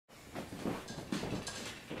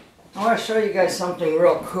I want to show you guys something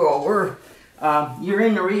real cool.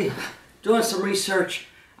 You're doing some research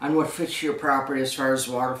on what fits your property as far as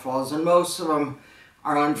waterfalls, and most of them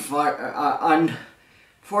are unfortunate.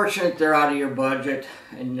 They're out of your budget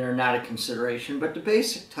and they're not a consideration. But the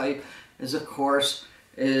basic type is, of course,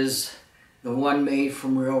 is the one made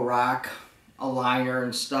from real rock, a liner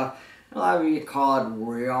and stuff. A lot of you call it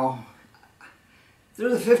real.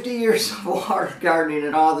 Through the 50 years of water gardening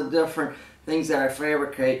and all the different things that I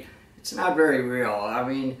fabricate, it's not very real. I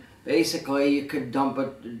mean, basically you could dump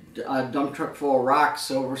a dump truck full of rocks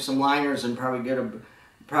over some liners and probably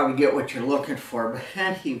get what you're looking for. But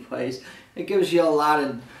anyways, it gives you a lot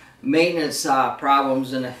of maintenance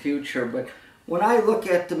problems in the future. But when I look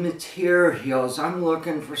at the materials, I'm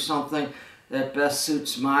looking for something that best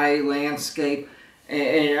suits my landscape,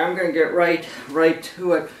 and I'm going to get right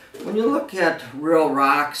to it. When you look at real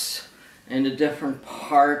rocks and the different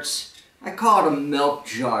parts, I call it a milk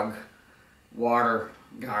jug water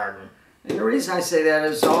garden. And the reason I say that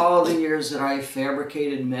is all the years that I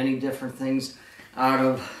fabricated many different things out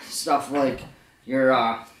of stuff like your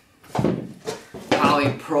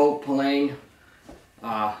polypropylene,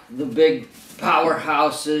 the big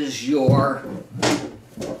powerhouses, your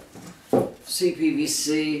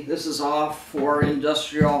CPVC. This is all for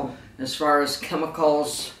industrial as far as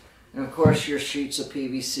chemicals, and of course your sheets of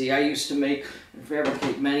PVC. I used to make and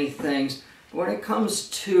fabricate many things. But when it comes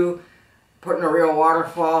to putting a real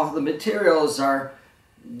waterfall, the materials are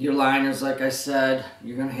your liners, like I said.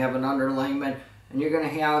 You're going to have an underlayment, and you're going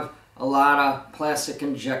to have a lot of plastic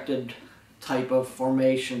injected type of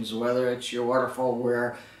formations, whether it's your waterfall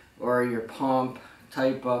weir or your pump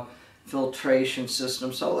type of filtration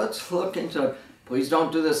system. So let's look into it. Please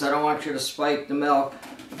don't do this. I don't want you to spike the milk.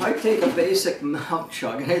 If I take a basic milk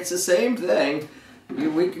jug, and it's the same thing,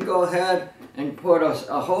 we can go ahead and put a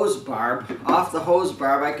hose barb. Off the hose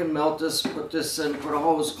barb, I can melt this, put this in, put a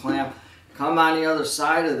hose clamp, come on the other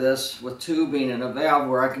side of this with tubing and a valve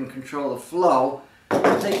where I can control the flow.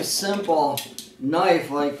 I'll take a simple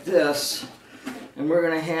knife like this, and we're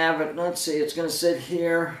going to have it, let's see, it's going to sit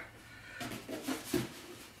here.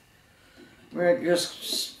 We're going to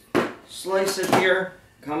just slice it here,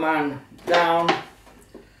 come on down.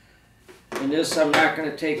 And this, I'm not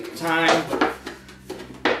going to take time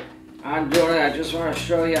on doing it. I just want to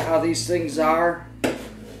show you how these things are.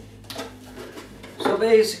 So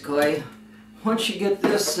basically, once you get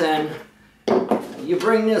this in, you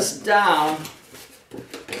bring this down.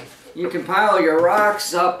 You can pile your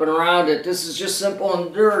rocks up and around it. This is just simple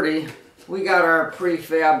and dirty. We got our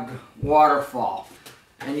prefabbed waterfall.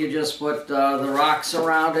 And you just put the rocks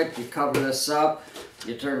around it. You cover this up.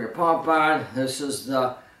 You turn your pump on. This is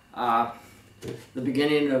the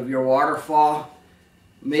beginning of your waterfall.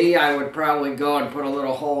 Me, I would probably go and put a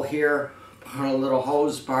little hole here, put a little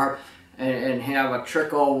hose barb, and have a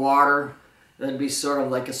trickle of water. That'd be sort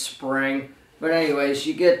of like a spring. But anyways,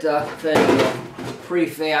 you get the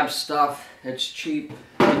prefab stuff. It's cheap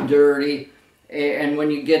and dirty. And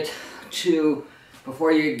when you get to,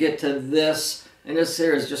 before you get to this, and this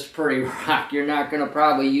here is just pretty rock. You're not going to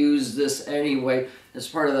probably use this anyway as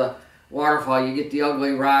part of the waterfall. You get the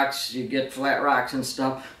ugly rocks, you get flat rocks and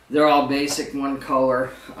stuff. They're all basic, one color,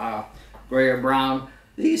 gray or brown.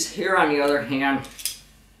 These here, on the other hand,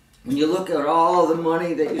 when you look at all the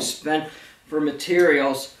money that you spent for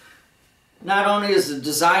materials, not only is the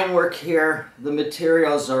design work here, the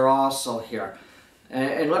materials are also here.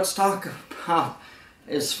 And let's talk about,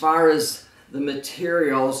 as far as the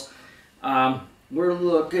materials, we're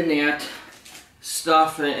looking at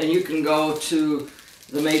stuff, and you can go to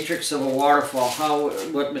the matrix of a waterfall,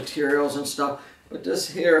 what materials and stuff. But this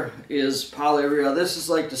here is polyurethane. This is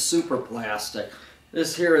like the super plastic.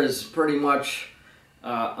 This here is pretty much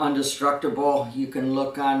indestructible. You can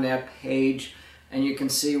look on that page and you can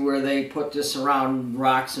see where they put this around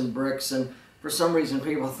rocks and bricks. And for some reason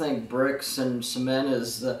people think bricks and cement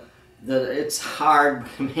is it's hard,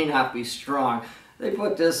 but it may not be strong. They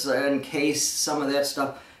put this encase some of that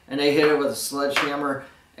stuff, and they hit it with a sledgehammer,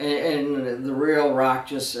 and the real rock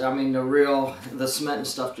just, I mean the cement and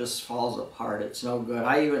stuff just falls apart. It's no good.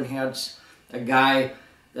 I even had a guy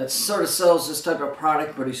that sort of sells this type of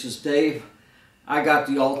product, but he says, Dave, I got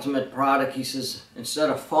the ultimate product. He says,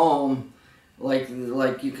 instead of foam, like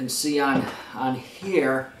you can see on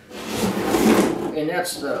here, and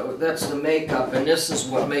that's the makeup, and this is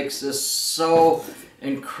what makes this so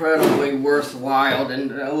incredibly worthwhile.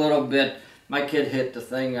 And a little bit, my kid hit the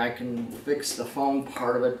thing, I can fix the foam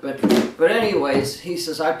part of it, but anyways, he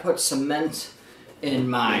says, I put cement in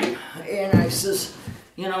mine. And I says,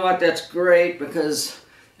 you know what, that's great, because,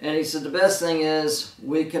 and he said, the best thing is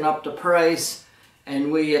we can up the price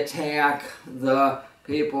and we attack the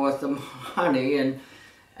people with the money. And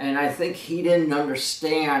I think he didn't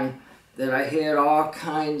understand that I had all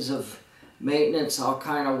kinds of maintenance, all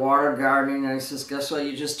kind of water gardening. And I says, guess what,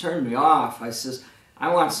 you just turned me off. I says,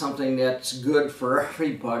 I want something that's good for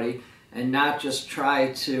everybody and not just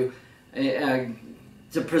try to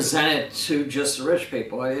present it to just rich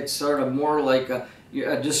people. It's sort of more like a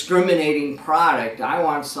discriminating product. I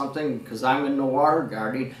want something, because I'm in the water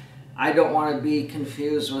gardening, I don't want to be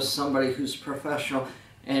confused with somebody who's professional.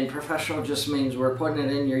 And professional just means we're putting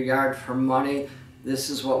it in your yard for money. This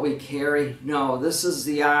is what we carry. No, this is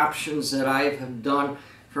the options that I have done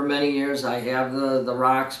for many years. I have the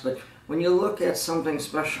rocks, but when you look at something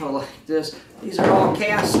special like this, these are all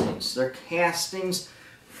castings. They're castings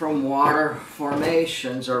from water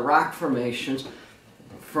formations or rock formations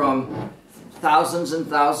from thousands and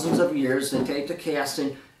thousands of years. They take the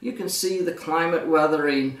casting. You can see the climate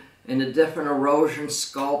weathering and the different erosion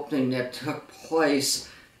sculpting that took place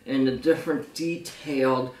and the different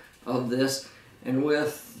detail of this. And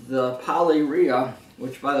with the polyurea,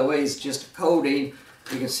 which by the way is just a coating,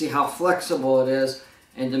 you can see how flexible it is.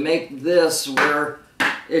 And to make this where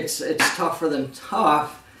it's tougher than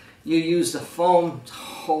tough, you use the foam to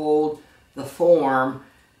hold the form.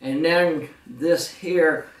 And then this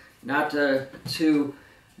here, not to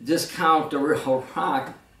discount the real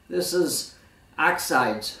rock, this is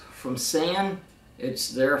oxides from sand. It's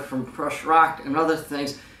there from crushed rock and other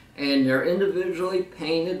things, and they're individually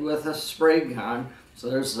painted with a spray gun. So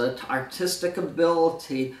there's the artistic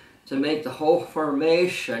ability to make the whole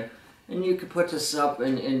formation, and you could put this up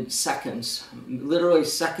in seconds, literally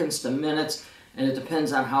seconds to minutes, and it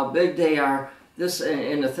depends on how big they are. This,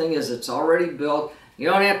 and the thing is, it's already built. You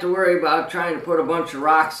don't have to worry about trying to put a bunch of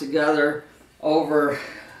rocks together over,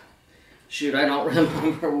 shoot, I don't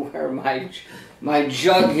remember where my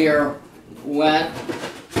jug here went.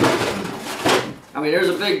 I mean, there's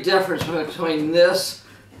a big difference between this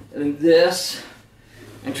and this,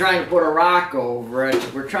 and trying to put a rock over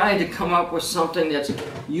it. We're trying to come up with something that's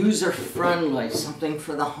user-friendly, something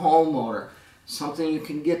for the homeowner, something you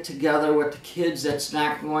can get together with the kids that's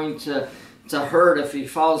not going to hurt if he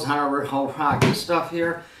falls on a real rock. This stuff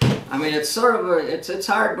here, I mean, it's sort of it's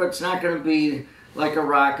hard, but it's not going to be like a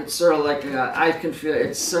rock. It's sort of like I can feel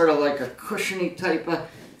it's sort of like a cushiony type of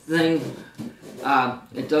thing.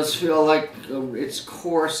 It does feel like it's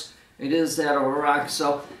coarse. It is that of a rock.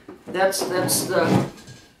 So that's the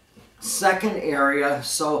second area.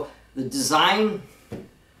 So the design,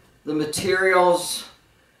 the materials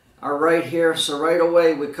are right here. So right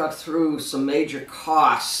away we cut through some major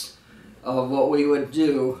costs of what we would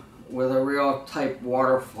do with a real type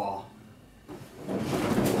waterfall.